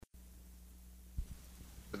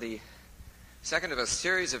the second of a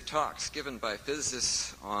series of talks given by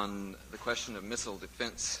physicists on the question of missile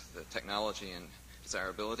defense, the technology and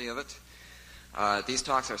desirability of it. These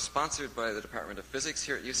talks are sponsored by the Department of Physics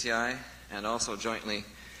here at UCI and also jointly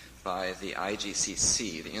by the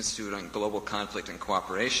IGCC, the Institute on Global Conflict and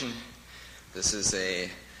Cooperation. This is a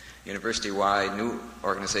university-wide new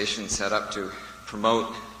organization set up to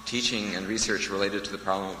promote teaching and research related to the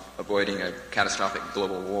problem of avoiding a catastrophic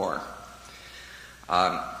global war.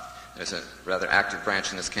 There's a rather active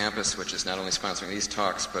branch in this campus which is not only sponsoring these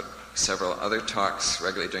talks but several other talks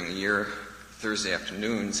regularly during the year, Thursday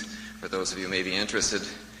afternoons. For those of you who may be interested,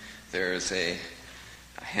 there's a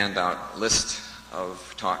handout list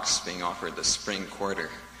of talks being offered this spring quarter,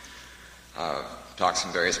 talks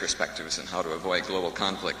from various perspectives on how to avoid global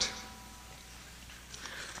conflict.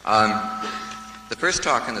 The first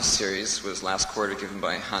talk in this series was last quarter given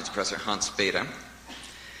by Professor Hans Bethe.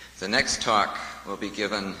 The next talk will be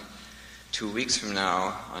given 2 weeks from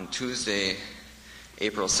now on Tuesday,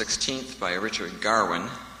 April 16th by Richard Garwin.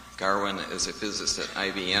 Garwin is a physicist at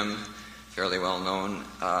IBM, fairly well known,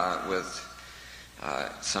 with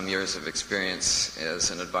some years of experience as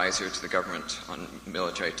an advisor to the government on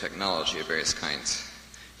military technology of various kinds.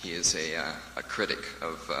 He is a critic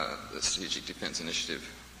of the Strategic Defense Initiative.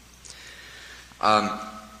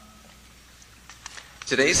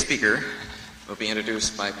 Today's speaker will be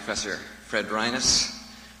introduced by Professor Fred Reines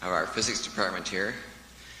of our physics department here.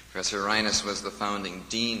 Professor Reines was the founding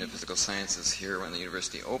dean of physical sciences here when the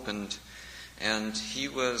university opened, and he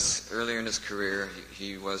was, earlier in his career,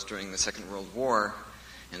 he was during the Second World War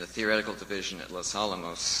in the theoretical division at Los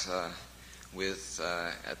Alamos at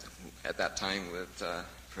that time with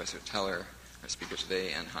Professor Teller, our speaker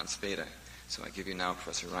today, and Hans Bethe. So I give you now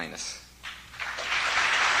Professor Reines.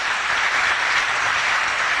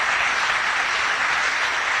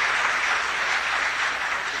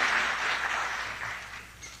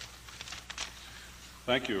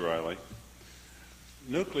 Thank you, Riley.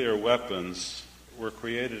 Nuclear weapons were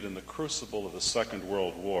created in the crucible of the Second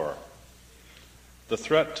World War. The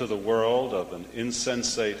threat to the world of an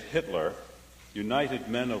insensate Hitler united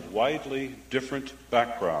men of widely different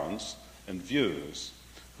backgrounds and views,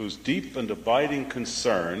 whose deep and abiding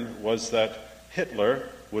concern was that Hitler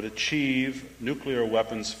would achieve nuclear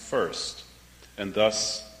weapons first, and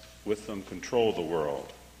thus with them control the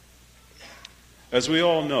world. As we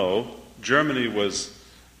all know, Germany was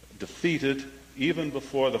defeated even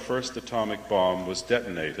before the first atomic bomb was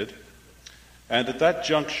detonated, and at that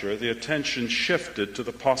juncture the attention shifted to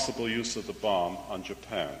the possible use of the bomb on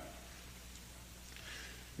Japan.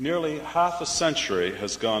 Nearly half a century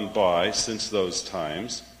has gone by since those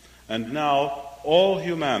times, and now all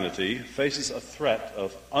humanity faces a threat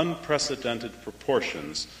of unprecedented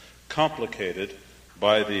proportions, complicated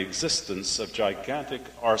by the existence of gigantic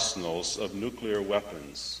arsenals of nuclear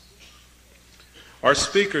weapons. Our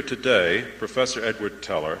speaker today, Professor Edward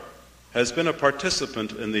Teller, has been a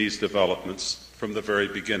participant in these developments from the very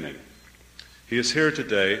beginning. He is here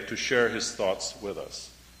today to share his thoughts with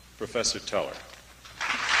us. Professor Teller.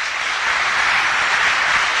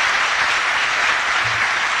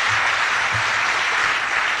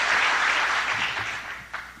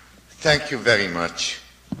 Thank you very much.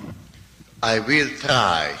 I will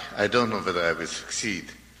try, I don't know whether I will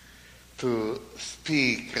succeed, to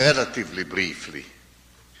speak relatively briefly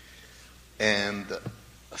and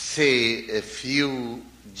say a few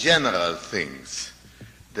general things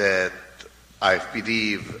that I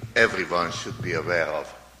believe everyone should be aware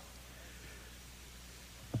of.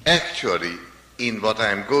 Actually, in what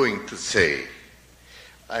I'm going to say,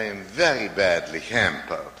 I am very badly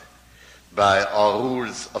hampered by our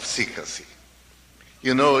rules of secrecy.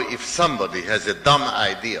 You know, if somebody has a dumb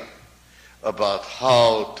idea about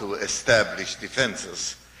how to establish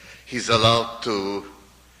defenses, he's allowed to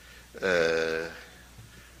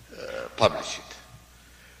publish it.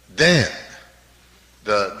 Then,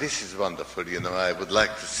 this is wonderful, you know, I would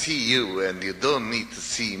like to see you and you don't need to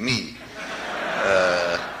see me.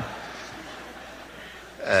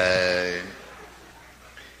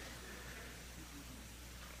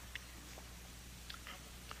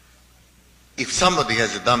 If somebody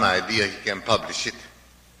has a dumb idea, he can publish it.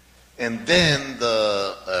 And then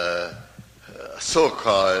the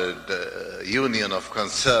so-called Union of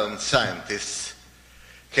Concerned Scientists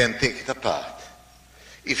can take it apart.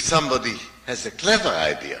 If somebody has a clever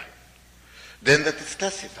idea, then that is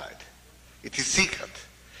classified. It is secret.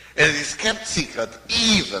 And it is kept secret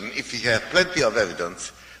even if you have plenty of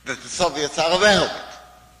evidence that the Soviets are aware of it.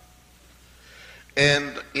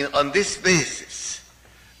 And on this basis,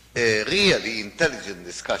 a really intelligent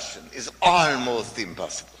discussion is almost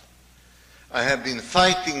impossible. I have been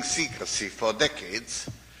fighting secrecy for decades.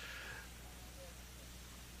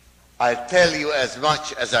 I tell you as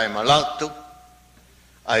much as I'm allowed to.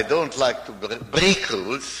 I don't like to break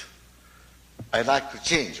rules. I like to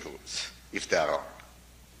change rules if they are wrong.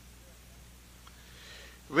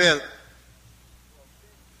 Well,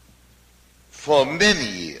 for many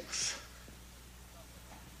years,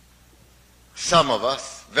 some of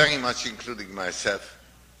us, very much including myself,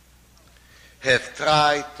 have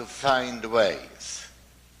tried to find ways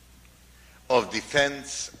of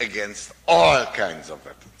defense against all kinds of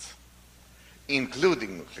weapons,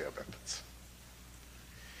 including nuclear weapons.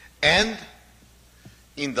 And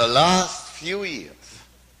in the last few years,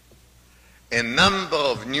 a number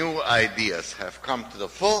of new ideas have come to the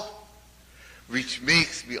fore, which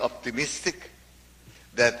makes me optimistic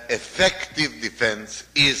that effective defense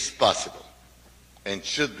is possible and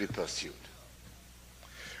should be pursued.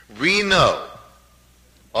 We know,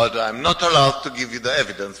 although I'm not allowed to give you the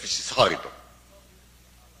evidence, which is horrible,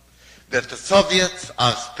 that the Soviets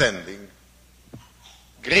are spending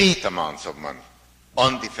great amounts of money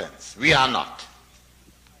on defense. We are not.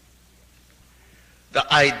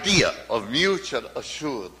 The idea of mutual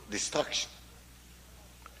assured destruction,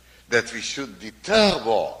 that we should deter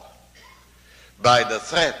war by the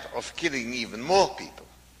threat of killing even more people,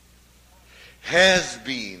 has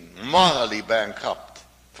been morally bankrupt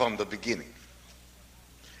from the beginning.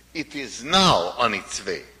 It is now on its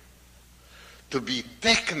way to be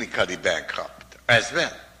technically bankrupt as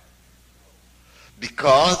well,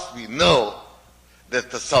 because we know that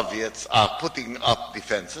the Soviets are putting up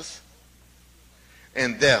defenses,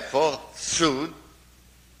 and therefore soon,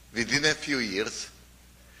 within a few years,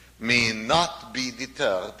 may not be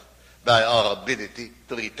deterred by our ability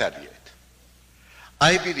to retaliate.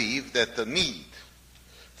 I believe that the need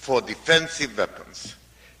for defensive weapons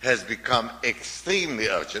has become extremely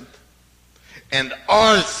urgent and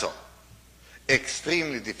also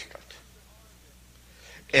extremely difficult.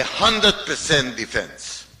 100%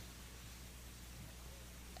 defense,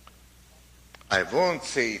 I won't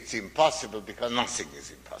say it's impossible, because nothing is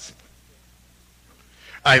impossible.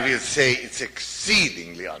 I will say it's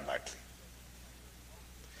exceedingly unlikely.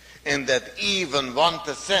 And that even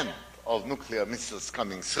 1% of nuclear missiles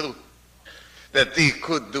coming through, that they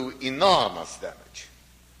could do enormous damage.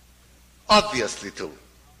 Obviously true.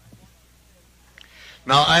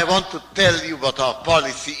 Now I want to tell you what our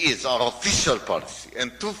policy is, our official policy,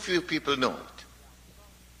 and too few people know it.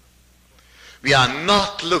 We are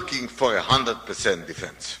not looking for 100%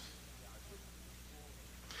 defense.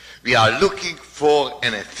 We are looking for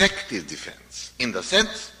an effective defense, in the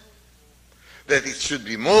sense that it should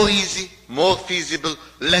be more easy, more feasible,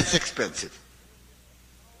 less expensive.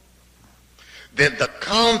 Than the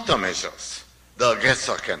countermeasures the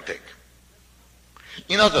aggressor can take.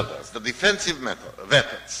 In other words, the defensive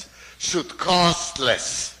weapons should cost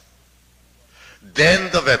less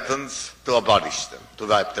than the weapons to abolish them, to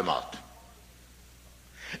wipe them out.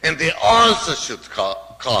 And they also should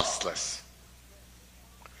cost less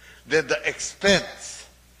than the expense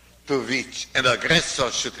to which an aggressor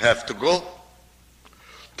should have to go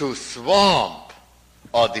to swamp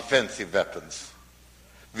our defensive weapons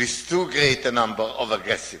with too great a number of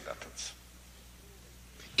aggressive weapons.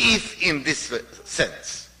 If in this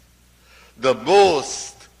sense the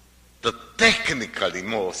technically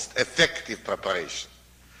most effective preparation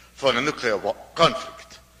for a nuclear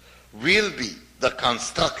conflict will be the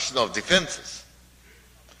construction of defenses,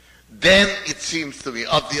 then it seems to be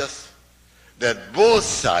obvious that both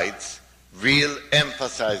sides will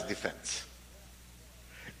emphasize defense.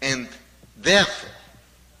 And therefore,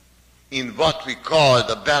 in what we call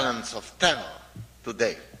the balance of terror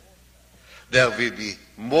today, there will be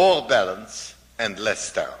more balance and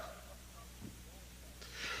less terror.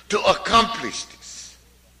 To accomplish this,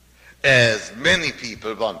 as many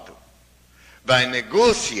people want to, by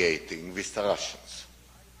negotiating with the Russians,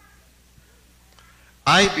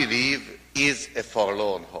 I believe is a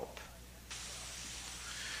forlorn hope.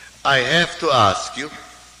 I have to ask you,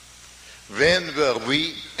 when were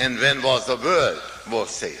we and when was the world more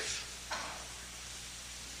safe?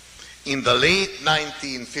 In the late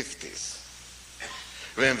 1950s,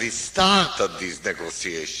 when we started these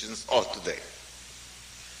negotiations, or today?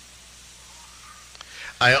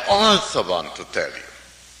 I also want to tell you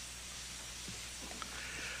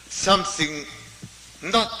something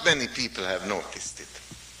not many people have noticed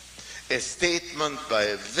it. A statement by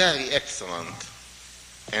a very excellent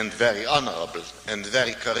and very honorable and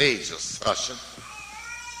very courageous Russian.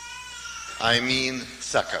 I mean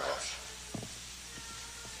Sakharov,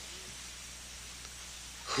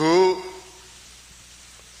 who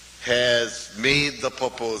has made the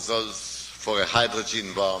proposals for a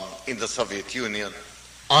hydrogen bomb in the Soviet Union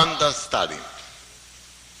under Stalin,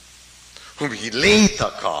 whom he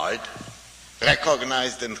later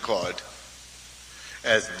recognized and called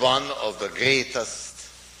as one of the greatest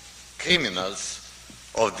criminals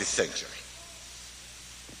of this century.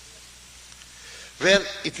 Well,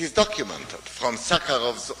 it is documented from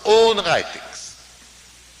Sakharov's own writings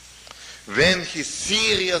when he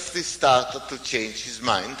seriously started to change his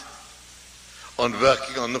mind on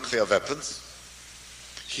working on nuclear weapons.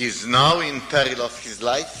 He is now in peril of his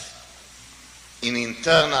life, in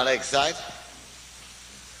internal exile,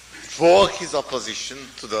 for his opposition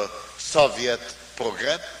to the Soviet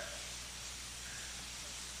program.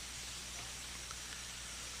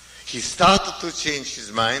 He started to change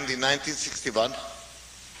his mind in 1961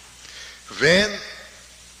 when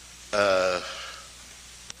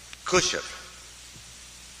Khrushchev,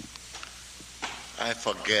 I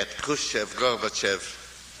forget, Khrushchev, Gorbachev,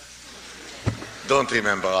 don't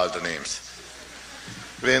remember all the names.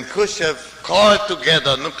 When Khrushchev called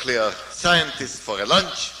together nuclear scientists for a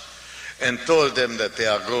lunch and told them that they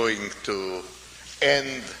are going to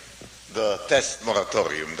end the test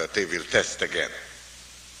moratorium, that they will test again.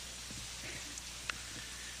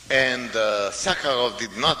 And Sakharov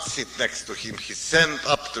did not sit next to him. He sent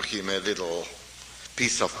up to him a little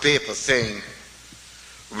piece of paper saying,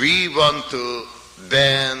 "We want to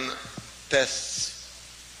ban tests.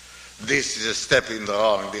 This is a step in the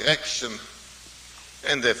wrong direction,"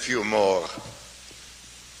 and a few more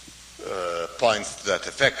points to that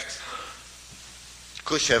effect.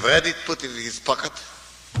 Khrushchev read it, put it in his pocket,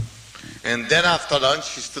 and then after lunch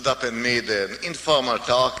he stood up and made an informal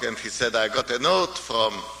talk, and he said, "I got a note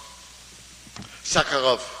from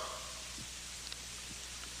Sakharov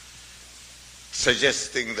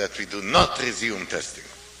suggesting that we do not resume testing.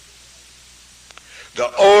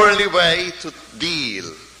 The only way to deal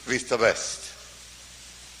with the West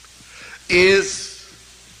is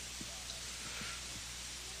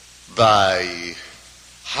by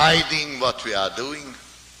hiding what we are doing,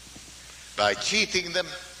 by cheating them.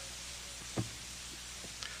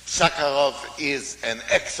 Sakharov is an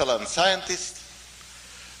excellent scientist,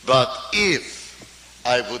 but if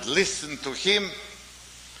I would listen to him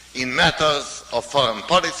in matters of foreign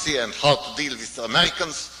policy and how to deal with the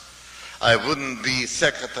Americans, I wouldn't be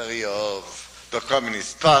secretary of the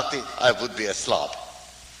Communist Party, I would be a slob."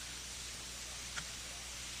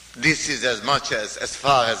 This is as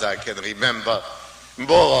far as I can remember,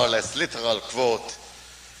 more or less literal quote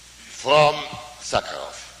from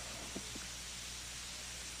Sakharov.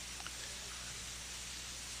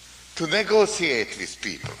 To negotiate with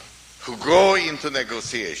people who go into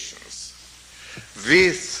negotiations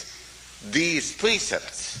with these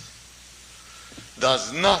precepts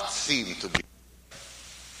does not seem to be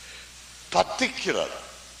particular,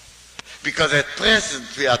 because at present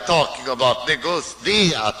we are talking about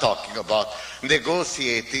they are talking about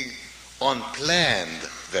negotiating on planned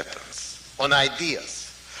weapons, on ideas,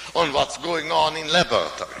 on what's going on in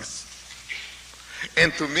laboratories,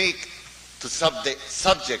 and to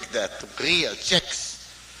subject that to real checks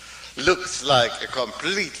looks like a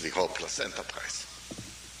completely hopeless enterprise.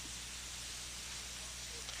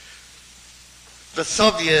 The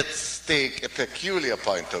Soviets take a peculiar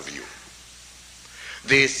point of view.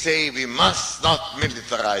 They say we must not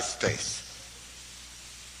militarize space.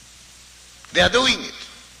 They are doing it.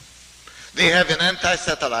 They have an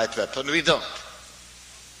anti-satellite weapon, we don't.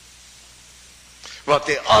 What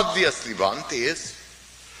they obviously want is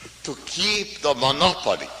to keep the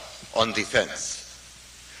monopoly on defense,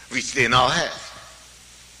 which they now have.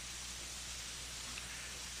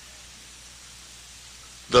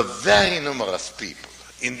 The very numerous people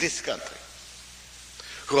in this country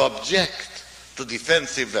who object to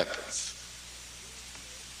defensive weapons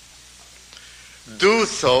do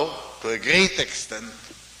so to a great extent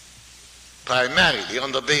primarily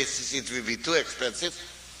on the basis it will be too expensive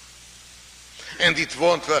and it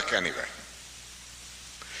won't work anyway.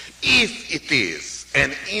 If it is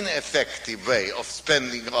an ineffective way of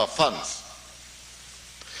spending our funds,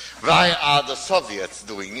 why are the Soviets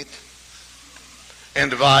doing it?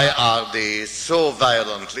 And why are they so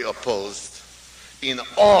violently opposed in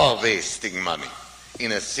all wasting money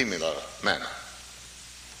in a similar manner?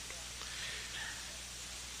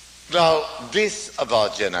 Now, this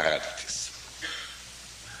about generalities.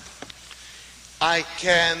 I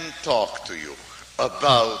can talk to you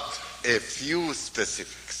about a few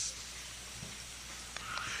specifics.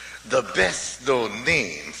 The best known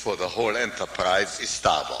name for the whole enterprise is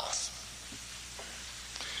Star Wars.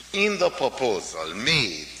 In the proposal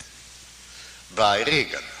made by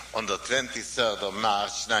Reagan on the 23rd of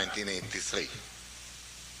March 1983,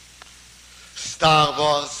 Star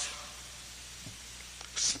Wars,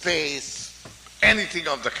 space, anything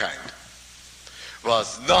of the kind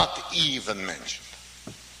was not even mentioned.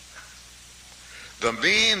 The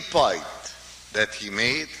main point that he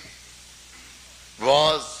made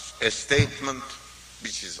was a statement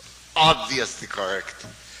which is obviously correct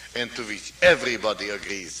and to which everybody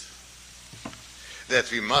agrees, that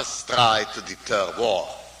we must try to deter war.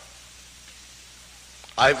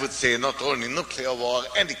 I would say not only nuclear war,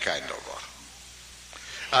 any kind of war.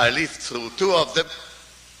 I lived through two of them,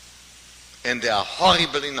 and they are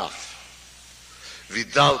horrible enough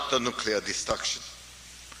without the nuclear destruction.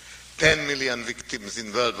 10 million victims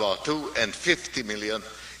in World War II and 50 million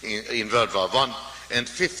in World War I and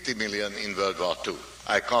 50 million in World War II.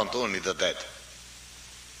 I count only the dead.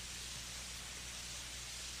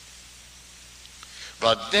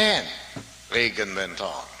 But then Reagan went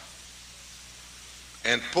on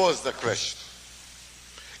and posed the question,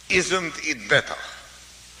 isn't it better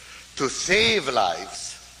to save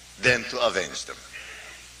lives than to avenge them?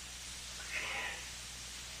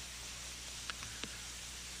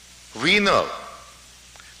 We know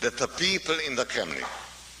that the people in the Kremlin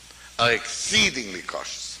are exceedingly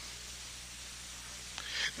cautious.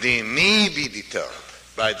 They may be deterred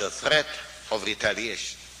by the threat of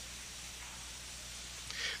retaliation.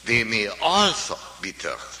 They may also be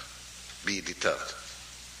deterred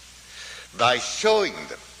by showing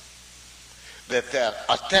them that their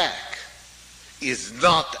attack is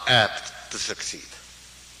not apt to succeed,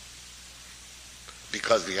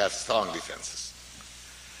 because we have strong defenses.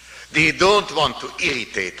 They don't want to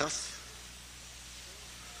irritate us.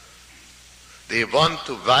 They want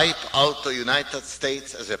to wipe out the United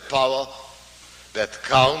States as a power that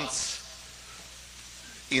counts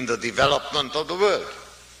in the development of the world.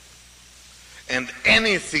 And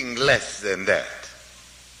anything less than that,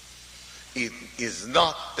 it is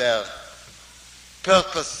not their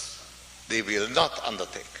purpose. They will not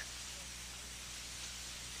undertake.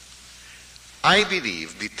 I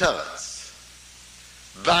believe deterrence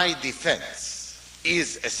by defense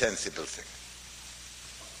is a sensible thing.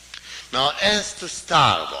 Now, as to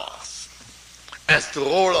Star Wars, as to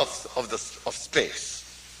role of space,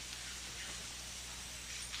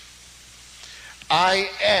 I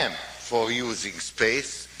am for using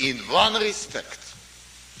space in one respect,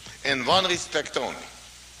 and one respect only.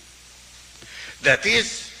 That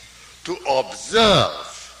is, to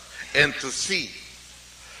observe and to see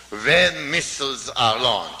when missiles are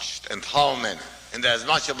launched and how many, and as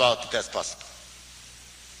much about it as possible.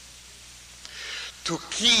 To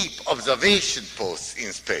keep observation posts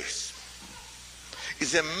in space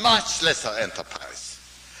is a much lesser enterprise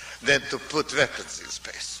than to put weapons in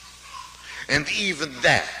space. And even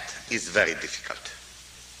that is very difficult,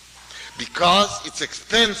 because it's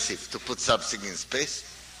expensive to put something in space,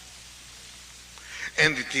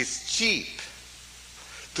 and it is cheap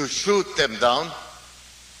to shoot them down,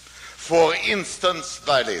 for instance,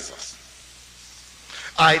 by lasers.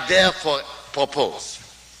 I therefore propose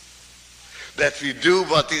that we do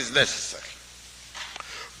what is necessary.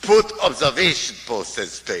 Put observation posts in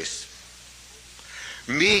space,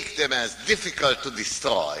 make them as difficult to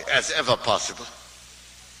destroy as ever possible,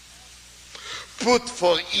 put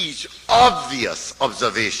for each obvious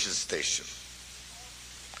observation station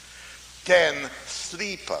 10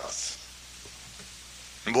 sleepers,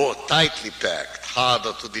 more tightly packed,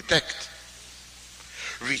 harder to detect,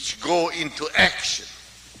 which go into action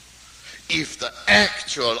if the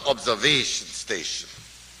actual observation station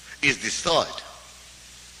is destroyed.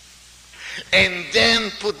 And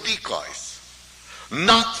then put decoys,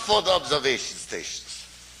 not for the observation stations,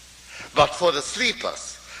 but for the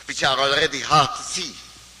sleepers, which are already hard to see,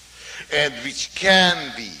 and which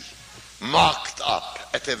can be marked up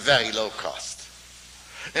at a very low cost.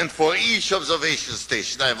 And for each observation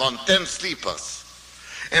station, I want 10 sleepers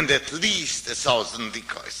and at least 1,000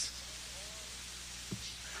 decoys.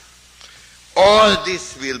 All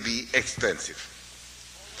this will be expensive.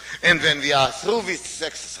 And when we are through with this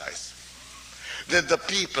exercise, then the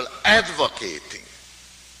people advocating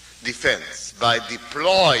defense by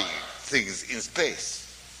deploying things in space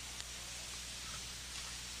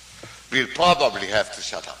will probably have to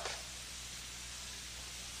shut up.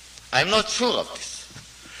 I'm not sure of this.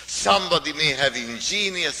 Somebody may have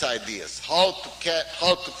ingenious ideas how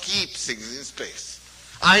to keep things in space.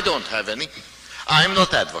 I don't have any. I'm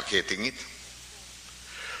not advocating it.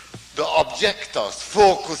 The objectors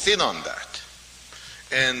focus in on that.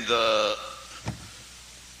 And the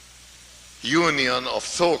Union of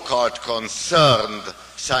so-called concerned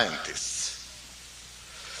scientists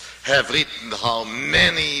have written how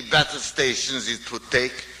many battle stations it would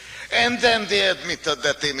take And then they admitted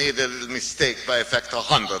that they made a little mistake by a factor of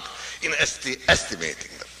 100 in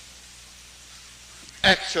estimating them.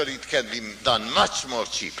 Actually, it can be done much more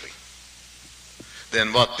cheaply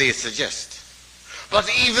than what they suggest. But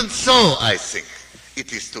even so, I think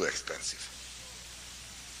it is too expensive.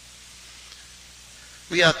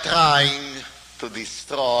 We are trying to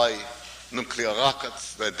destroy nuclear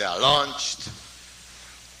rockets when they are launched,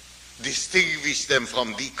 distinguish them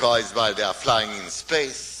from decoys while they are flying in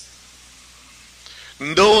space.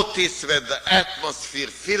 Notice when the atmosphere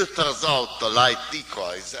filters out the light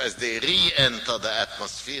decoys as they re-enter the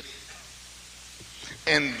atmosphere,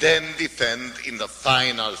 and then defend in the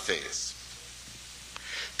final phase.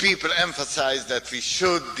 People emphasize that we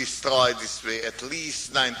should destroy this way at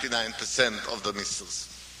least 99% of the missiles.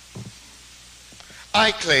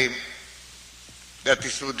 I claim that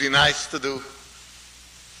this would be nice to do.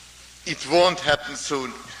 It won't happen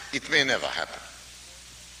soon. It may never happen.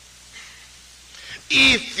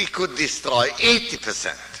 If we could destroy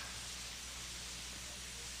 80%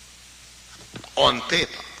 on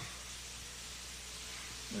paper,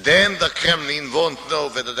 then the Kremlin won't know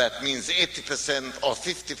whether that means 80% or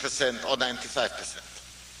 50% or 95%.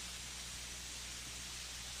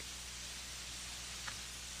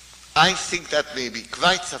 I think that may be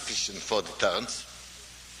quite sufficient for deterrence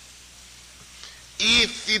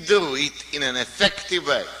if we do it in an effective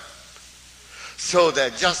way, so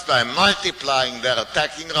that just by multiplying their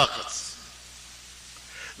attacking rockets,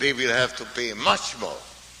 they will have to pay much more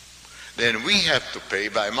than we have to pay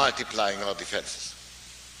by multiplying our defenses.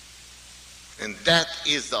 And that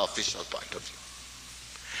is the official point of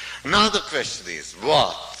view. Now the question is,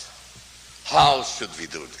 how should we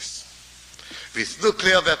do this? With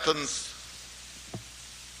nuclear weapons,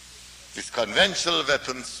 with conventional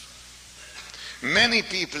weapons. Many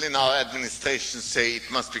people in our administration say it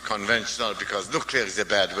must be conventional because nuclear is a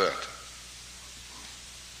bad word.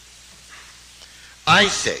 I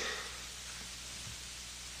say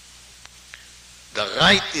the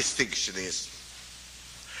right distinction is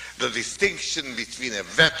the distinction between a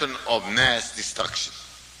weapon of mass destruction,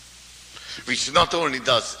 which not only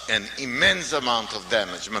does an immense amount of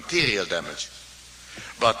damage, material damage,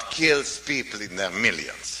 but kills people in their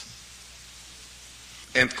millions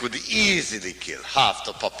and could easily kill half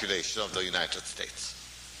the population of the United States.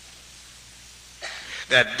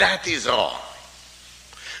 That is wrong,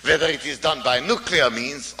 whether it is done by nuclear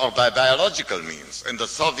means or by biological means, and the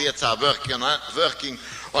Soviets are working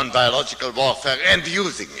on biological warfare and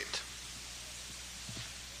using it.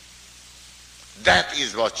 That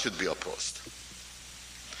is what should be opposed.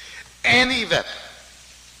 Any weapon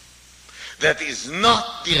that is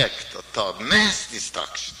not directed toward mass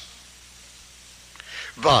destruction,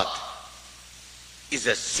 but is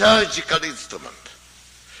a surgical instrument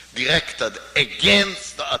directed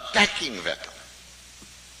against the attacking weapon,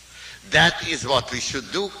 that is what we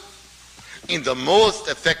should do in the most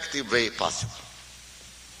effective way possible.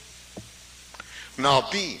 Now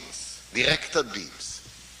beams, directed beams,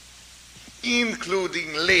 including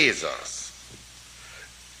lasers,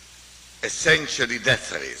 essentially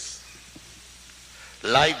death rays,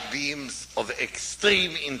 light beams of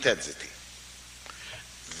extreme intensity,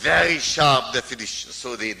 very sharp definition,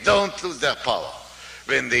 so they don't lose their power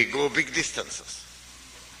when they go big distances.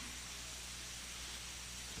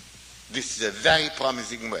 This is a very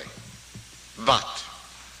promising way. But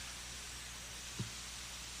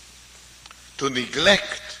to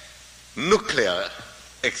neglect nuclear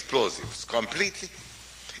explosives completely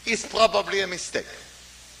is probably a mistake.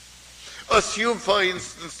 Assume, for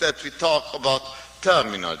instance, that we talk about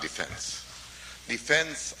terminal defense.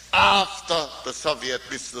 Defense after the Soviet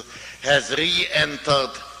missile has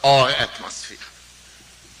re-entered our atmosphere.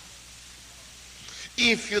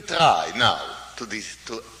 If you try now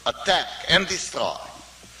to attack and destroy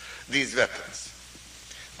these weapons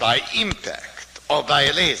by impact or by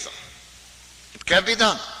a laser, it can be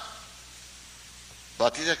done,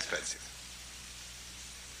 but it's expensive.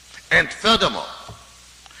 And furthermore,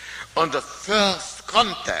 on the first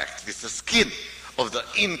contact with the skin of the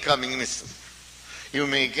incoming missile, you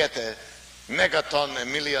may get a megaton, a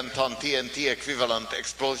million-ton TNT equivalent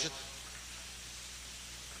explosion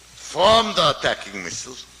from the attacking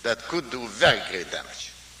missile that could do very great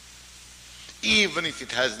damage, even if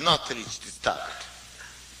it has not reached its target.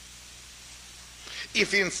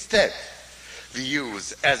 If instead we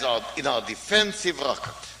use, in our defensive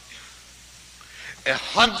rocket,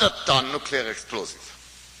 100-ton nuclear explosive,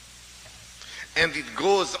 and it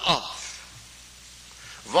goes off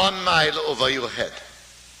 1 mile over your head,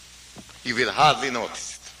 you will hardly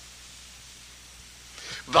notice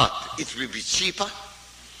it. But it will be cheaper,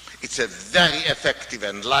 It's a very effective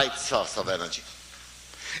and light source of energy.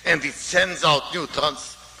 And it sends out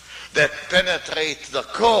neutrons that penetrate the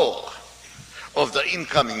core of the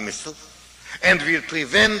incoming missile and will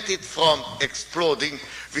prevent it from exploding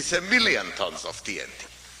with 1 million tons of TNT.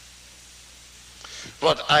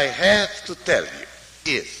 What I have to tell you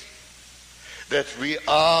is that we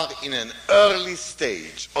are in an early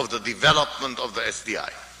stage of the development of the SDI,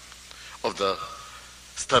 of the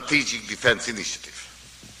Strategic Defense Initiative.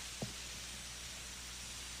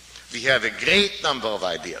 We have a great number of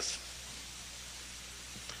ideas.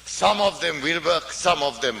 Some of them will work, some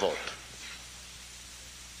of them won't.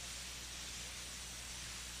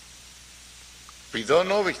 We don't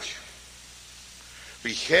know which.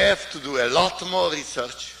 We have to do a lot more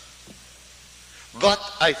research, but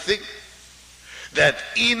I think that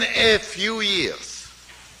in a few years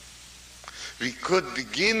we could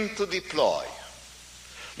begin to deploy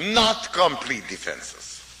not complete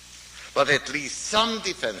defenses, but at least some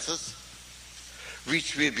defenses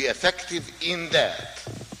which will be effective in that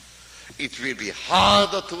it will be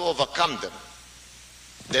harder to overcome them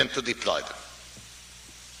than to deploy them.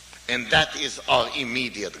 And that is our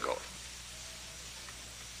immediate goal.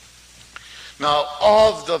 Now,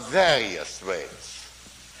 of the various ways,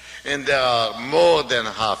 and there are more than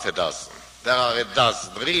half a dozen, there are a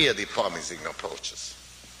dozen really promising approaches.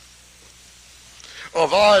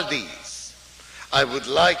 Of all these, I would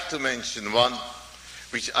like to mention one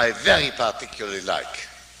which I very particularly like,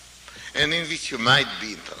 and in which you might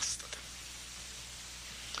be interested.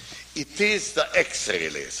 It is the X-ray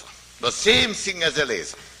laser, the same thing as a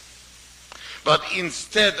laser, but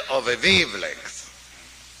instead of a wavelength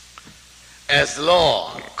as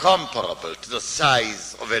long, comparable to the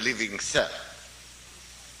size of a living cell,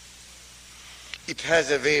 it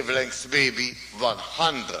has a wavelength maybe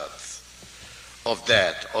 1/100th of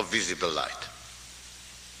that of visible light.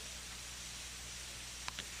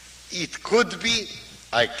 It could be,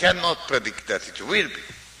 I cannot predict that it will be,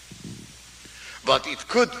 but it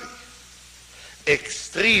could be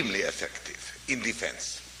extremely effective in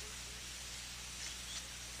defense.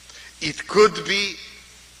 It could be,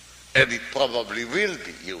 and it probably will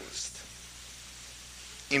be used,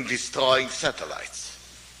 in destroying satellites.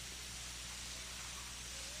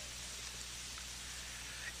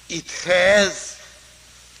 It has,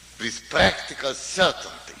 with practical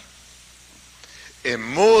certainty, a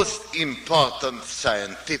most important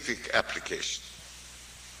scientific application,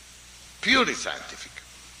 purely scientific.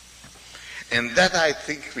 And that I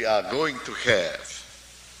think we are going to have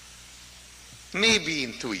maybe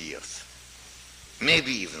in 2 years,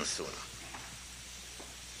 maybe even sooner.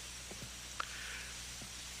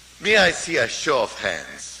 May I see a show of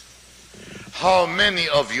hands? How many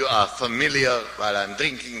of you are familiar, while I'm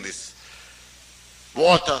drinking this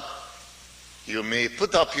water, you may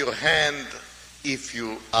put up your hand if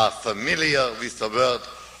you are familiar with the word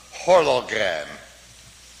hologram.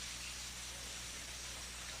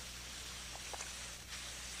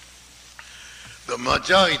 The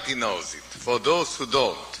majority knows it. For those who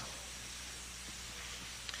don't,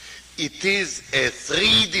 it is a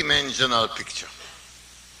three-dimensional picture.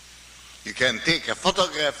 You can take a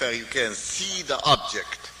photograph where you can see the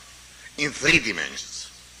object in 3 dimensions.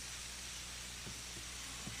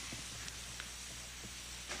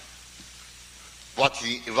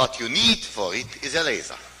 What you need for it is a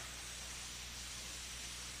laser.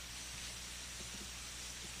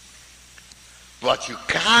 What you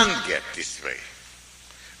can't get this way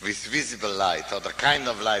with visible light, or the kind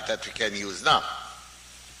of light that we can use now,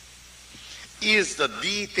 is the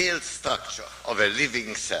detailed structure of a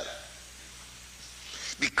living cell.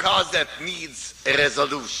 Because that needs a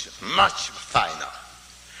resolution much finer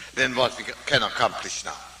than what we can accomplish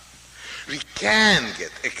now. We can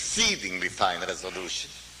get exceedingly fine resolution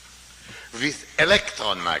with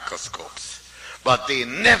electron microscopes, but they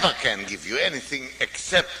never can give you anything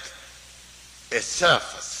except a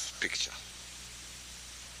surface picture.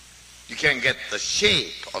 You can get the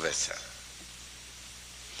shape of a cell,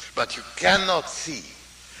 but you cannot see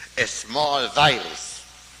a small virus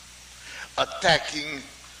attacking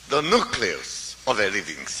the nucleus of a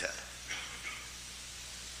living cell.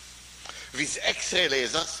 With X-ray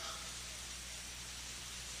lasers,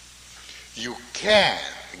 you can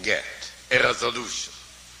get a resolution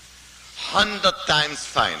 100 times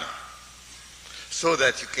finer, so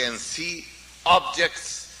that you can see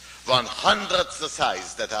objects 1/100th the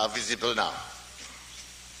size that are visible now.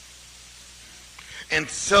 And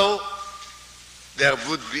so there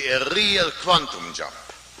would be a real quantum jump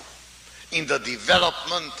in the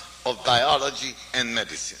development of biology and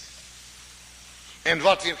medicine. And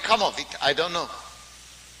what will come of it, I don't know.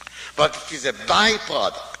 But it is a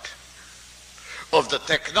byproduct of the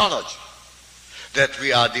technology that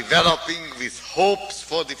we are developing with hopes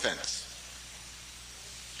for defense,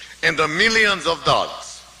 and the millions of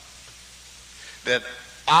dollars that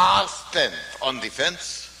are spent on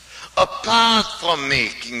defense, apart from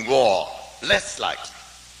making war less likely,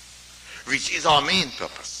 which is our main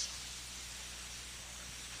purpose,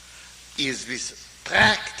 is with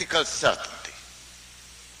practical certainty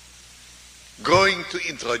going to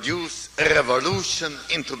introduce a revolution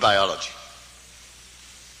into biology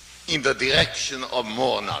in the direction of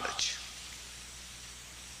more knowledge.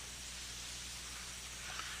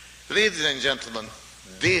 Ladies and gentlemen,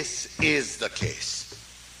 this is the case.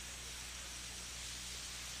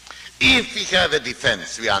 If we have a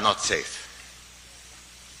defense, we are not safe.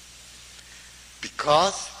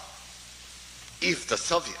 Because if the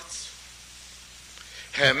Soviets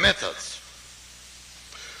have methods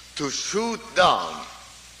to shoot down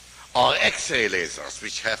our X-ray lasers,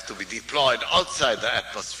 which have to be deployed outside the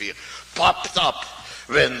atmosphere, popped up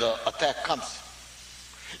when the attack comes,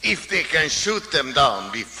 if they can shoot them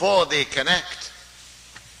down before they can act,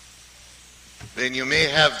 then you may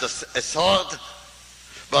have a sword,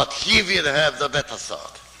 but he will have the better sword.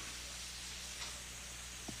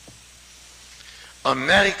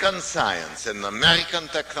 American science and American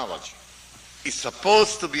technology is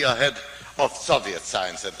supposed to be ahead of Soviet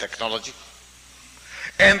science and technology,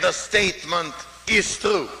 and the statement is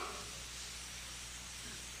true.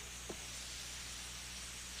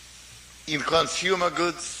 In consumer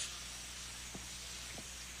goods,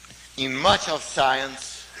 in much of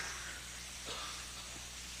science,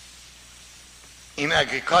 in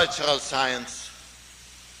agricultural science,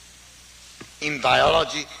 in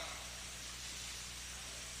biology,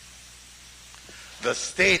 the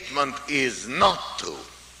statement is not true.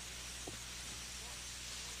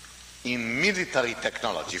 In military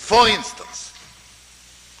technology, for instance,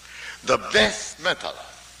 the best metal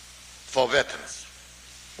for weapons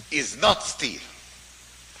is not steel,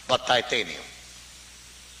 but titanium.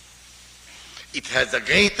 It has a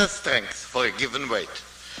greater strength for a given weight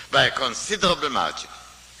by a considerable margin.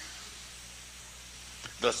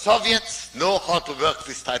 The Soviets know how to work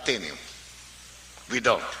with titanium. We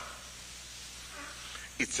don't.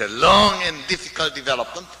 It's a long and difficult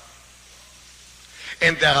development,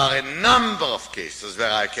 and there are a number of cases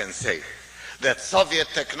where I can say that Soviet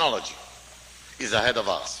technology is ahead of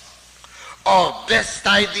ours. Our best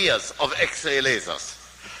ideas of X-ray lasers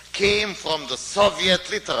came from the Soviet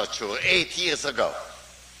literature 8 years ago.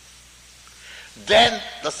 Then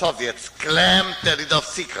the Soviets claimed the lid of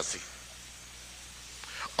secrecy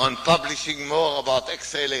on publishing more about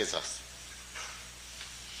X-ray lasers.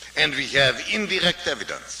 And we have indirect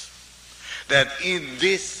evidence that in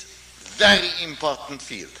this very important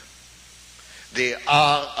field, they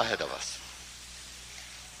are ahead of us.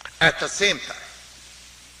 At the same time,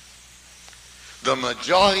 the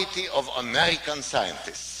majority of American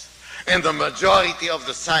scientists and the majority of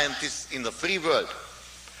the scientists in the free world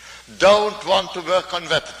don't want to work on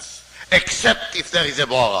weapons, except if there is a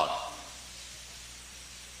war on.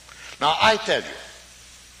 Now I tell you,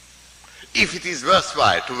 if it is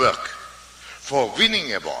worthwhile to work for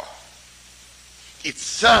winning a war, it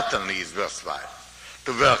certainly is worthwhile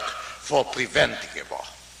to work for preventing a war.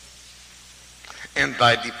 And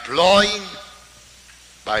by deploying,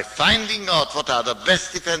 by finding out what are the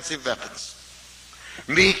best defensive weapons,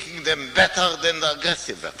 making them better than the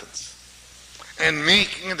aggressive weapons, and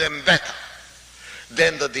making them better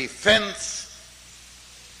than the defense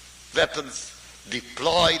weapons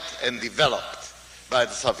deployed and developed by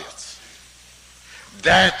the Soviets.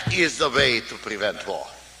 That is the way to prevent war.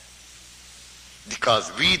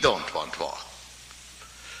 Because we don't want war.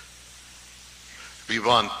 We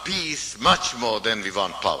want peace much more than we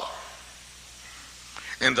want power.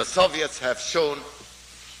 And the Soviets have shown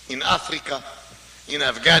in Africa, in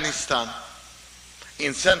Afghanistan,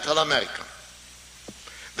 in Central America,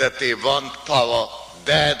 that they want power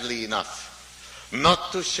badly enough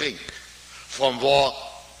not to shrink from war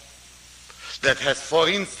that has, for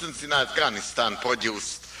instance, in Afghanistan,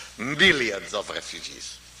 produced millions of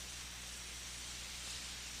refugees.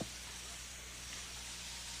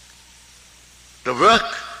 The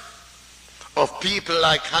work of people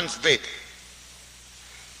like Hans Bethe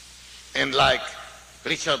and like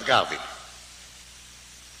Richard Garvin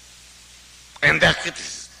and their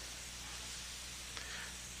criticism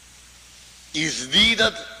is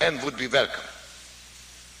needed and would be welcome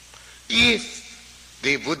if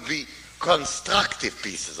they would be constructive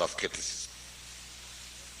pieces of criticism.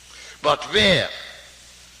 But where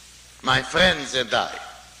my friends and I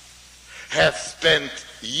have spent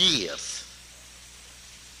years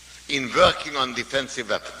in working on defensive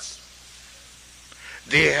weapons,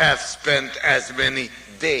 They have spent as many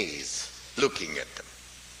days looking at them.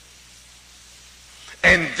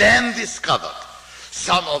 And then discovered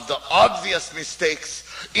some of the obvious mistakes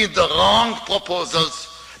in the wrong proposals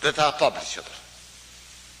that are publishable.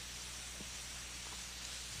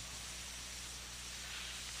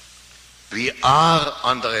 We are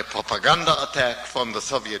under a propaganda attack from the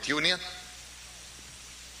Soviet Union,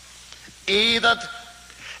 aided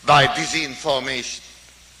by disinformation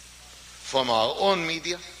from our own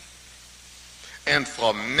media and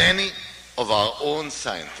from many of our own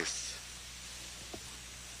scientists.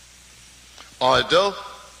 Although,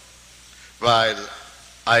 while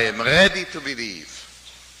I am ready to believe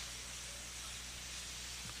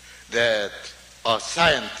that our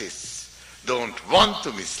scientists don't want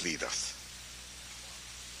to mislead us,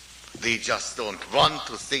 they just don't want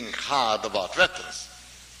to think hard about weapons.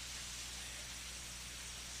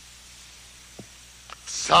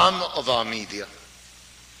 Some of our media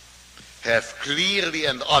have clearly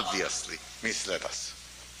and obviously misled us.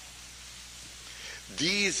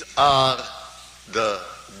 These are the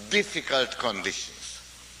difficult conditions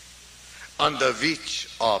under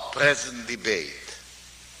which our present debate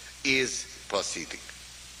is proceeding.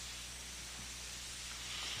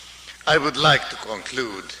 I would like to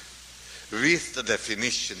conclude with the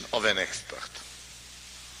definition of an expert,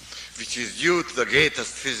 which is due to the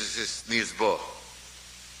greatest physicist Niels Bohr.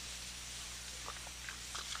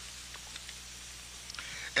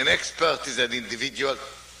 An expert is an individual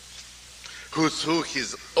who, through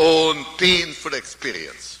his own painful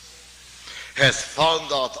experience, has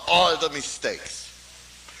found out all the mistakes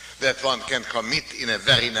that one can commit in a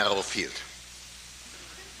very narrow field.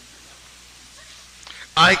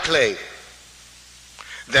 I claim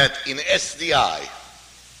that in SDI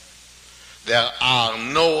there are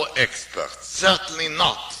no experts, certainly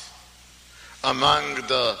not among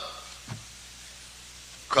the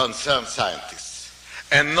concerned scientists,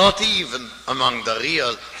 and not even among the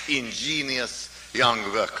real ingenious young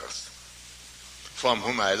workers from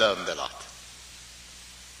whom I learned a lot.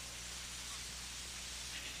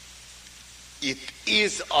 It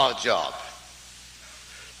is our job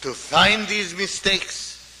to find these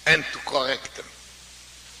mistakes and to correct them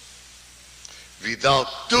without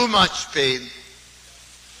too much pain,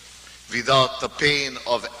 without the pain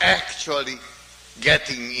of actually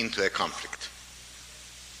getting into a conflict.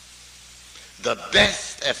 The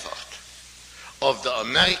best effort of the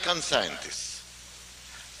American scientists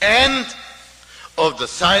and of the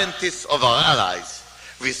scientists of our allies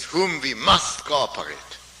with whom we must cooperate,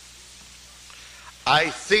 I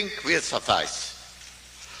think will suffice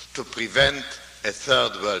to prevent a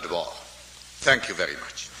third world war. Thank you very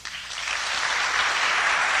much.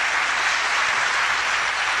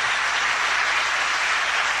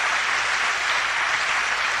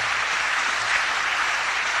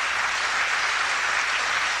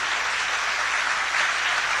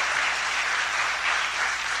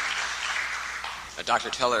 Dr.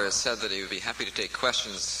 Teller has said that he would be happy to take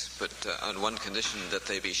questions, but on one condition, that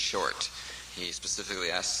they be short. He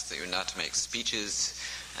specifically asks that you not to make speeches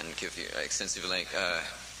and give you extensive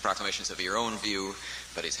proclamations of your own view,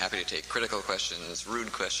 but he's happy to take critical questions,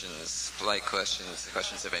 rude questions, polite questions,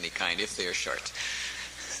 questions of any kind, if they are short.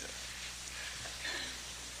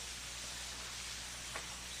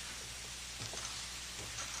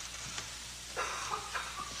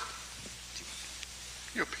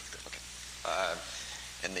 You picked it. Okay.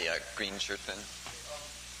 In the green shirt then.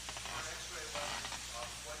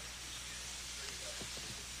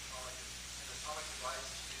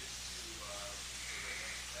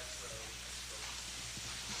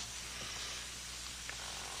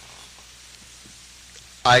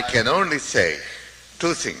 I can only say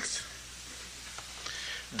two things.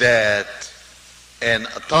 That an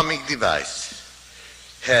atomic device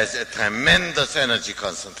has a tremendous energy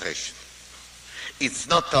concentration. It's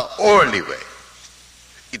not the only way.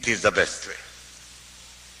 It is the best way.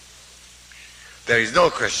 There is no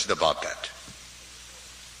question about that.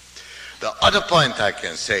 The other point I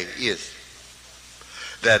can say is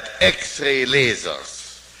that X-ray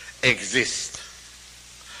lasers exist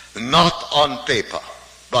not on paper,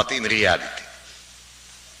 but in reality.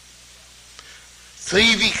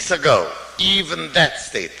 3 weeks ago, even that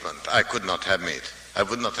statement I could not have made. I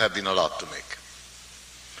would not have been allowed to make.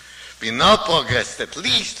 We now progressed at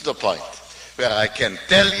least to the point where I can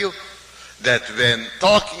tell you that when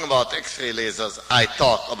talking about X-ray lasers, I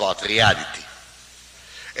talk about reality.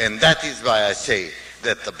 And that is why I say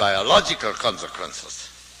that the biological consequences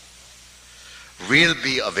will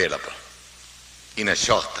be available in a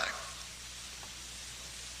short time.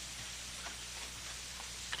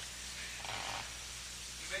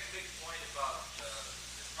 You make a big point about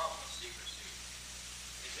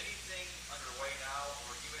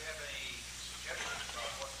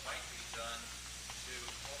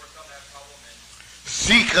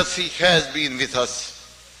Secrecy has been with us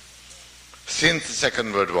since the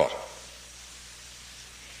Second World War.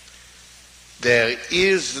 There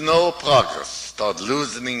is no progress toward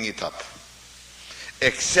loosening it up,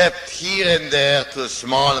 except here and there to a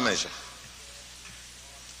small measure.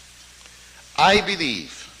 I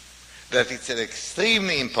believe that it's an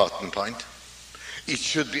extremely important point. It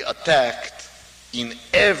should be attacked in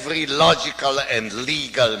every logical and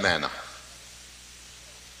legal manner.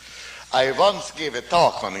 I once gave a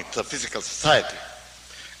talk on it to Physical Society,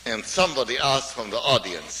 and somebody asked from the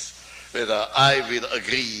audience whether I will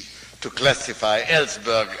agree to classify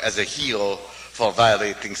Ellsberg as a hero for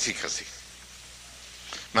violating secrecy.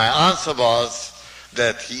 My answer was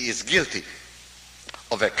that he is guilty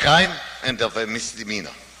of a crime and of a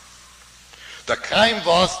misdemeanor. The crime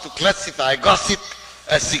was to classify gossip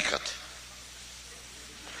as secret.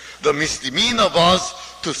 The misdemeanor was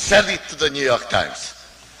to sell it to the New York Times.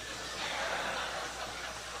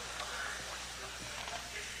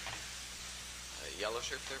 A yellow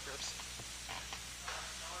shirt there, perhaps?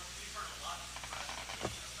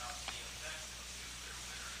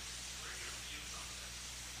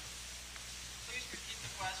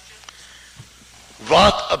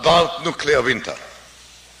 What about nuclear winter?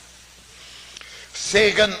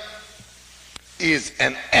 Sagan is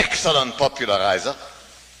an excellent popularizer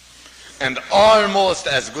and almost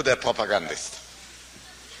as good a propagandist.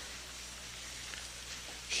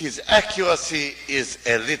 His accuracy is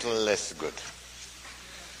a little less good.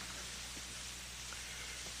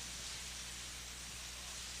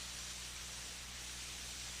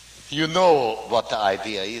 You know what the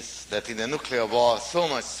idea is, that in a nuclear war so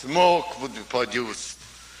much smoke would be produced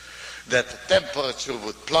that the temperature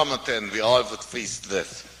would plummet and we all would freeze to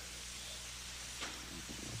death.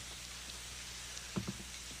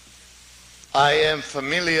 I am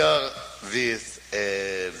familiar with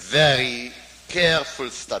a very careful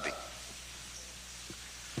study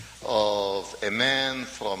of a man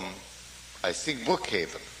from, I think,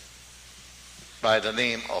 Brookhaven, by the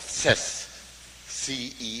name of Cess,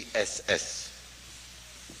 C-E-S-S,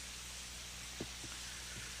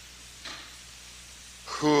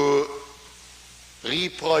 who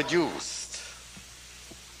reproduced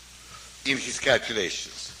in his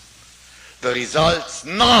calculations the results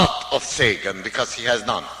not of Sagan, because he has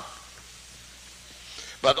none,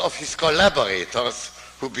 but of his collaborators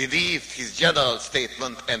who believed his general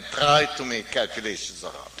statement and tried to make calculations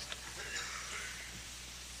around it.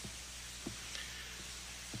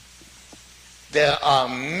 There are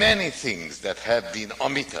many things that have been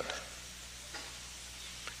omitted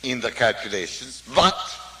in the calculations, but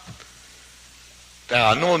there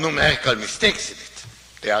are no numerical mistakes in it.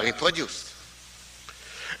 They are reproduced.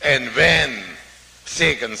 And when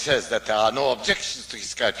Sagan says that there are no objections to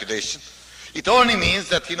his calculation, it only means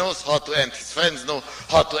that he knows how to, and his friends know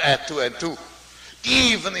how to add 2 and 2,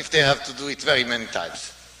 even if they have to do it very many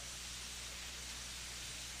times.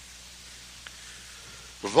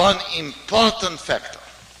 One important factor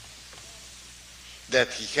that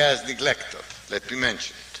he has neglected, let me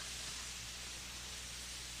mention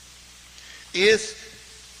it, is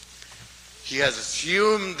he has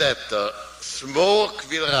assumed that the smoke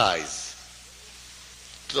will rise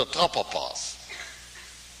to the tropopause,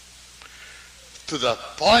 to the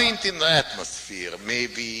point in the atmosphere,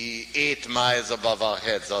 maybe 8 miles above our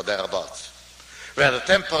heads or thereabouts, where the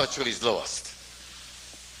temperature is lowest.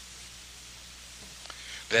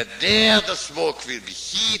 That there the smoke will be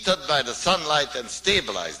heated by the sunlight and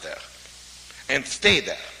stabilize there, and stay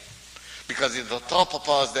there, because in the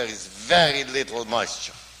tropopause there is very little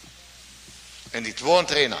moisture, and it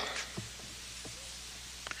won't rain out.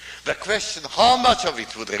 The question how much of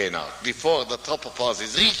it would rain out before the tropopause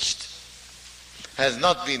is reached has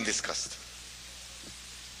not been discussed.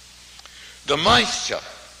 The moisture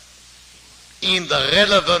in the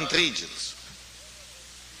relevant regions,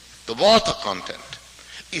 the water content,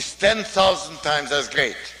 is 10,000 times as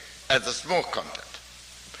great as the smoke content.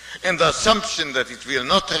 And the assumption that it will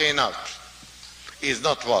not rain out is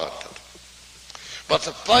not warranted. But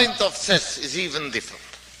the point of Cess is even different.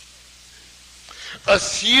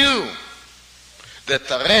 Assume that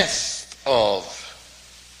the rest of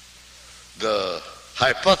the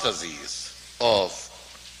hypotheses of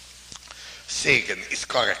Sagan is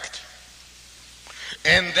correct,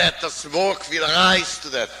 and that the smoke will rise to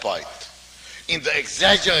that point in the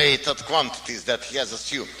exaggerated quantities that he has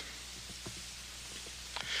assumed,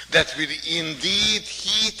 that will indeed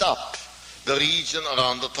heat up the region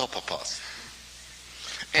around the tropopause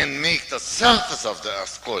and make the surface of the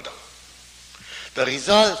Earth colder. The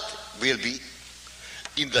result will be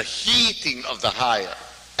in the heating of the higher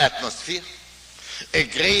atmosphere a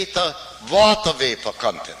greater water vapor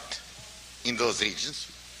content in those regions,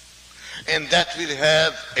 and that will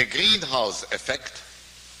have a greenhouse effect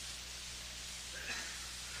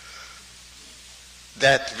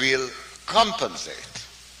that will compensate,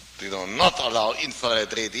 not allow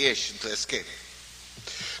infrared radiation to escape,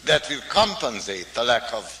 that will compensate the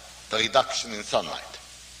lack of the reduction in sunlight.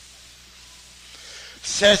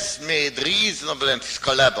 Seth made reasonable, and his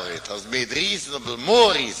collaborators made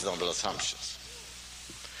more reasonable assumptions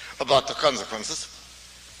about the consequences,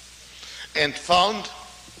 and found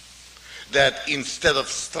that instead of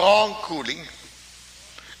strong cooling,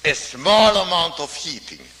 a small amount of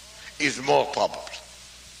heating is more probable.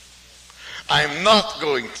 I'm not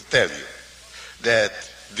going to tell you that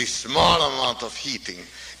this small amount of heating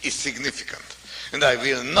is significant, and I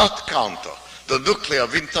will not counter the nuclear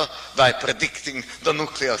winter by predicting the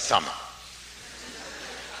nuclear summer.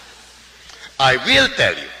 I will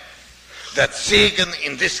tell you that Sagan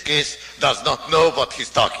in this case does not know what he's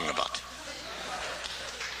talking about.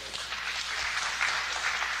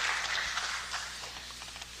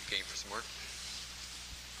 Game for some work?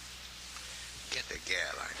 Get a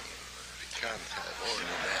gal, I mean. We can't have only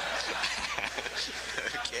that.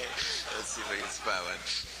 Okay, let's see if we can spot one.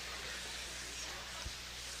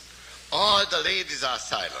 All the ladies are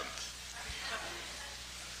silent.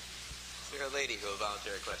 Is there a lady who will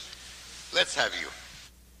volunteer a question? Let's have you.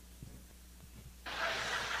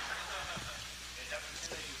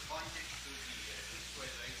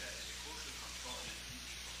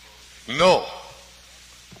 No.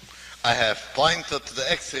 I have pointed to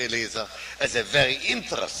the X-ray laser as a very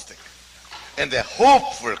interesting and a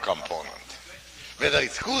hopeful component. Whether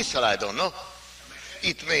it's crucial, I don't know.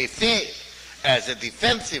 It may fail as a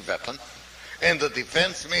defensive weapon, and the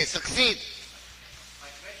defense may succeed. My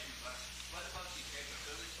question was, what about the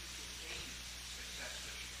capability to aim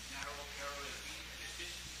successfully narrow parallel beam at a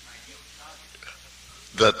distance minute target?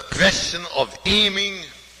 The question of aiming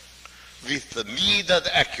with the needed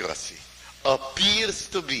accuracy appears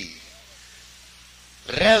to be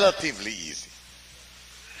relatively easy.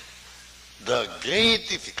 The great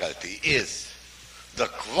difficulty is the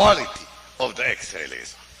quality of the X-ray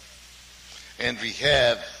laser. And we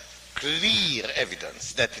have clear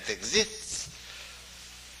evidence that it exists,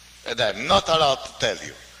 and I'm not allowed to tell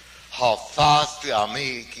you how fast we are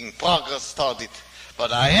making progress toward it,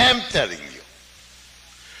 but I am telling you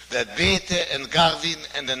that Bethe and Garvin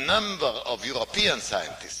and a number of European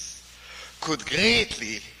scientists could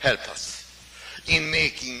greatly help us in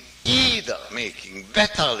making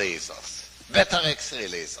better lasers, better X-ray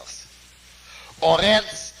lasers, or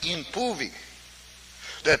else in proving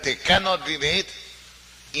that they cannot be made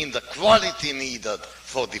in the quality needed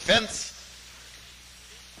for defense,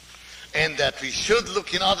 and that we should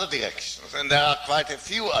look in other directions, and there are quite a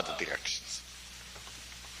few other directions.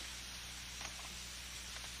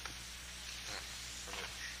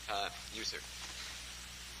 You, sir.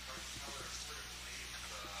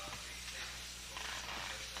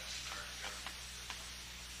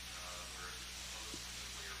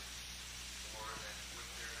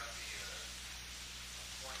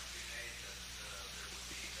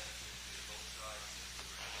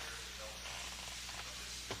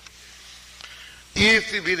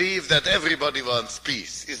 If we believe that everybody wants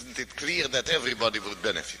peace, isn't it clear that everybody would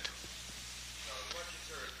benefit? The question,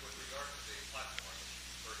 sir, is with regard to the platform that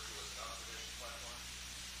you referred to as an observation platform.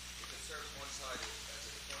 If it serves one side as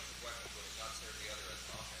a defensive weapon, would it not serve the other as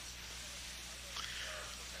an offense?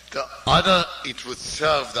 It would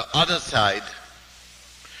serve the other side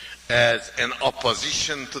as an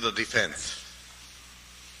opposition to the defense.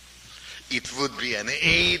 It would be an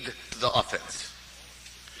aid to the offense.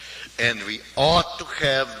 And we ought to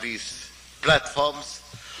have these platforms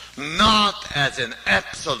not as an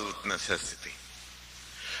absolute necessity,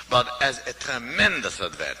 but as a tremendous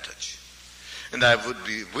advantage. And I would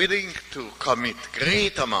be willing to commit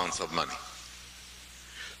great amounts of money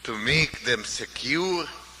to make them secure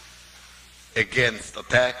against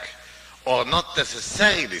attack, or not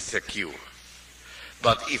necessarily secure,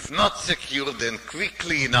 but if not secure, then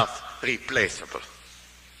quickly enough replaceable.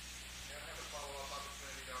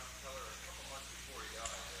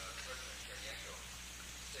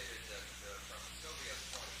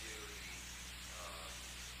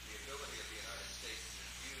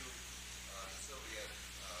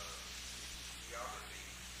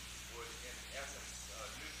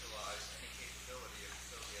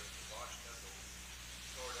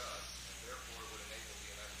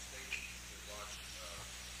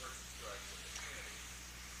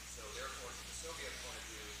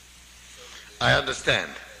 I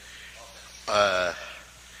understand.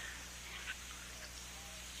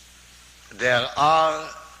 there are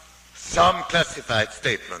some classified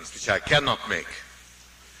statements which I cannot make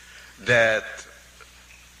that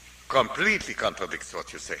completely contradicts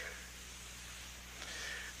what you say.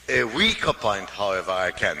 A weaker point, however,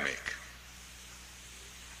 I can make.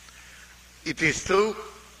 It is true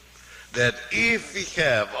that if we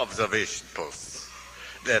have observation posts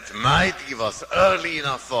that might give us early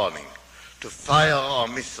enough warning to fire our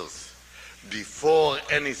missiles before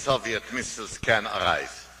any Soviet missiles can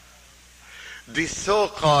arrive, this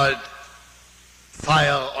so-called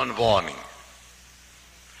fire on warning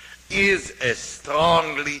is a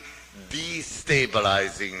strongly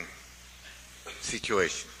destabilizing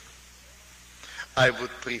situation. I would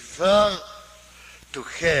prefer to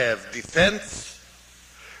have defense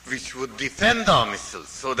which would defend our missiles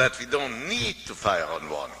so that we don't need to fire on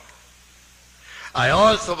warning. I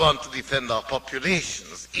also want to defend our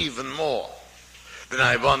populations even more than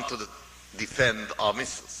I want to defend our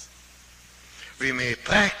missiles. We may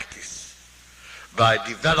practice by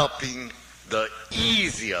developing the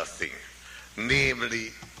easier thing, namely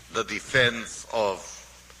the defense of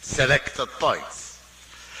selected points.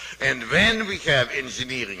 And when we have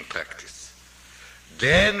engineering practice,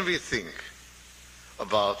 then we think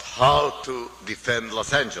about how to defend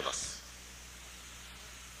Los Angeles.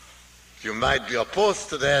 You might be opposed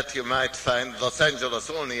to that. You might find Los Angeles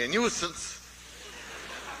only a nuisance.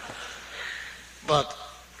 But,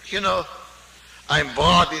 you know, I'm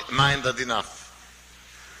broad-minded enough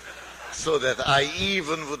so that I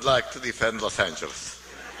even would like to defend Los Angeles.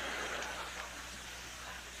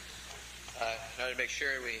 In order to make sure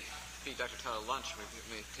we feed Dr. Tyler lunch,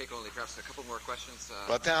 we may take only perhaps a couple more questions.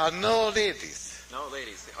 But there are no ladies. No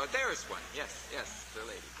ladies. Oh, there is one. Yes, the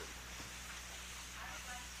lady.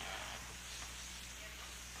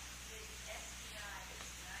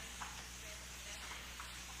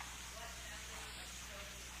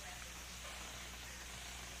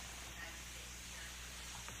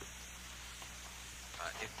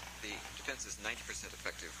 If the defense is 90%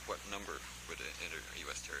 effective, what number would enter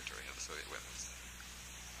U.S. territory of Soviet weapons?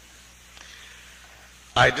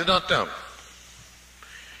 I do not know.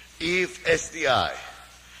 If SDI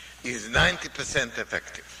is 90%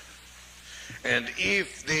 effective, and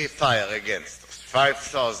if they fire against us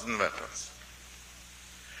 5,000 weapons,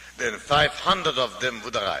 then 500 of them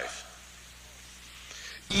would arrive.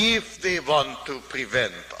 If they want to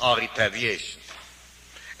prevent our retaliation,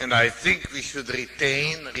 and I think we should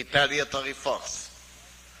retain retaliatory force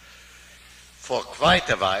for quite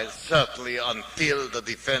a while, certainly until the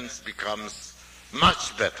defense becomes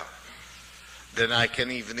much better than I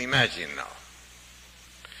can even imagine now.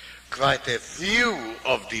 Quite a few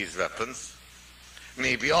of these weapons,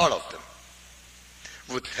 maybe all of them,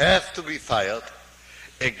 would have to be fired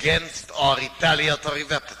against our retaliatory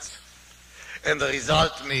weapons. And the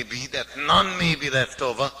result may be that none may be left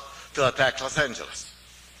over to attack Los Angeles.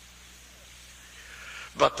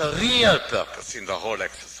 But the real purpose in the whole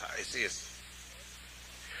exercise is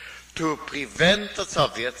to prevent the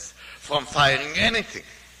Soviets from firing anything,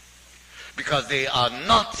 because they are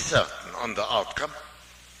not certain on the outcome.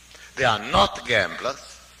 They are not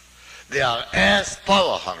gamblers. They are as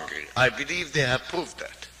power hungry, I believe they have proved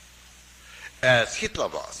that, as Hitler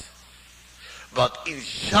was, but in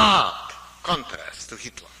sharp contrast to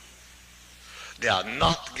Hitler. They are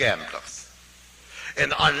not gamblers.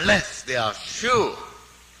 And unless they are sure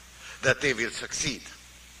that they will succeed,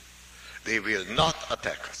 they will not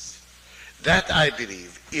attack us. That, I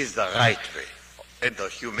believe, is the right way and the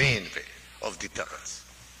humane way of deterrence.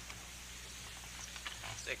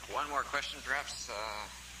 Let's take one more question, perhaps.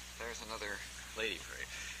 There's another lady for you.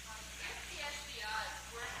 If the SDI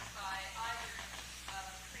works by either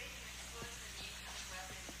creating explosive and incoming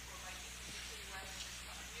weapons or by using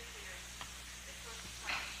nuclear explosives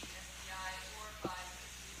like the SDI or by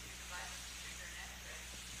using nuclear devices to trigger an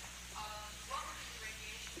X-ray, what would be the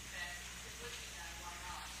radiation effect? If it would be done, why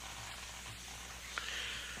not?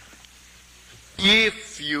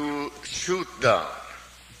 If you shoot down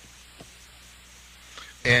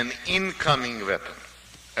an incoming weapon,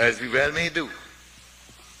 as we well may do,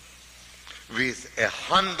 with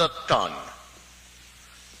 100-ton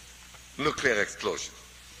nuclear explosion,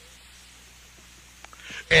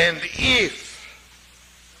 and if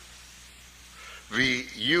we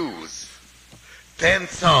use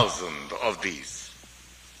 10,000 of these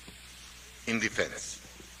in defense,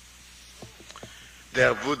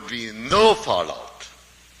 there would be no fallout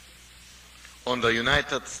on the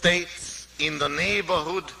United States in the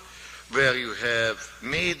neighborhood where you have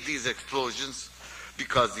made these explosions,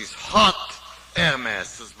 because these hot air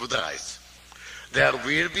masses would rise. There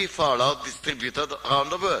will be fallout distributed around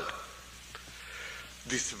the world.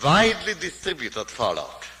 this widely distributed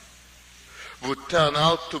fallout would turn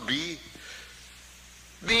out to be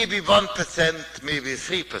maybe 1%, maybe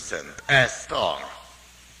 3% as strong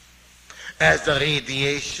as the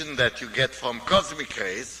radiation that you get from cosmic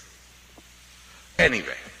rays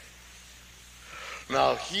anyway.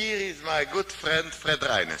 Now here is my good friend Fred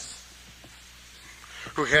Reines,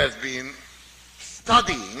 who has been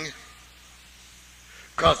studying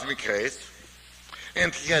cosmic rays,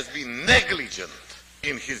 and he has been negligent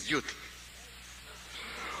in his duty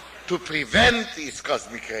to prevent these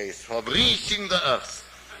cosmic rays from reaching the Earth,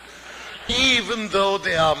 even though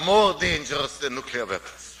they are more dangerous than nuclear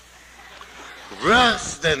weapons.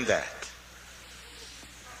 Worse than that,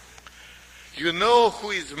 you know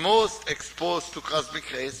who is most exposed to cosmic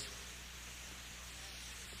rays?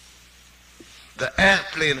 The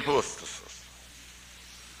airplane hostesses,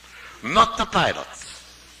 not the pilots,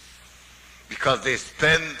 because they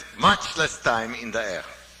spend much less time in the air.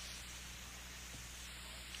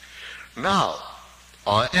 Now,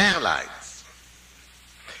 our airlines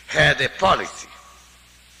had a policy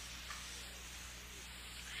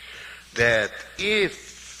that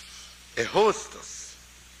if a hostess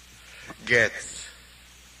gets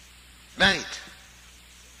married,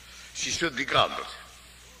 she should be grounded.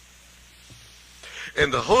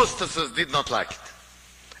 And the hostesses did not like it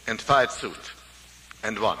and filed suit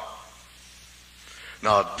and won.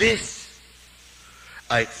 Now this,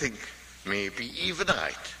 I think, may be even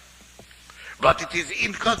right, but it is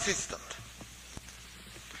inconsistent.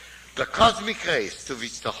 The cosmic rays to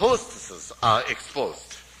which the hostesses are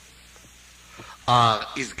exposed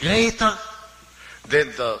is greater than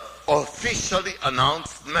the officially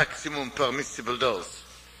announced maximum permissible dose,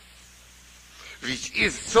 which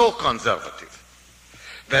is so conservative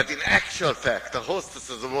that in actual fact the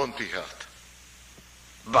hostesses won't be hurt.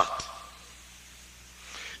 But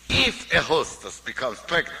if a hostess becomes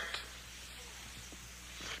pregnant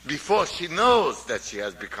before she knows that she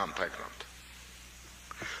has become pregnant,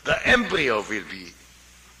 the embryo will be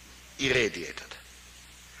irradiated.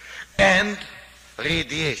 And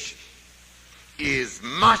radiation is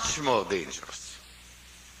much more dangerous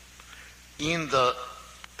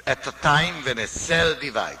at the time when a cell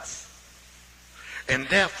divides. And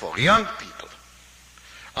therefore, young people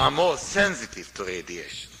are more sensitive to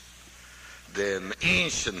radiation than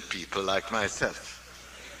ancient people like myself.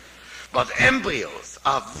 But embryos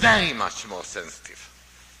are very much more sensitive.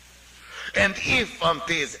 And if one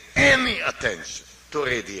pays any attention to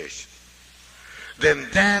radiation, then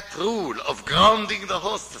that rule of grounding the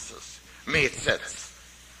hostesses made sense.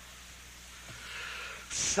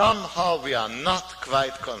 Somehow we are not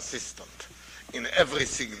quite consistent in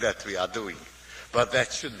everything that we are doing, but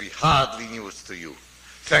that should be hardly news to you.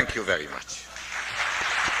 Thank you very much.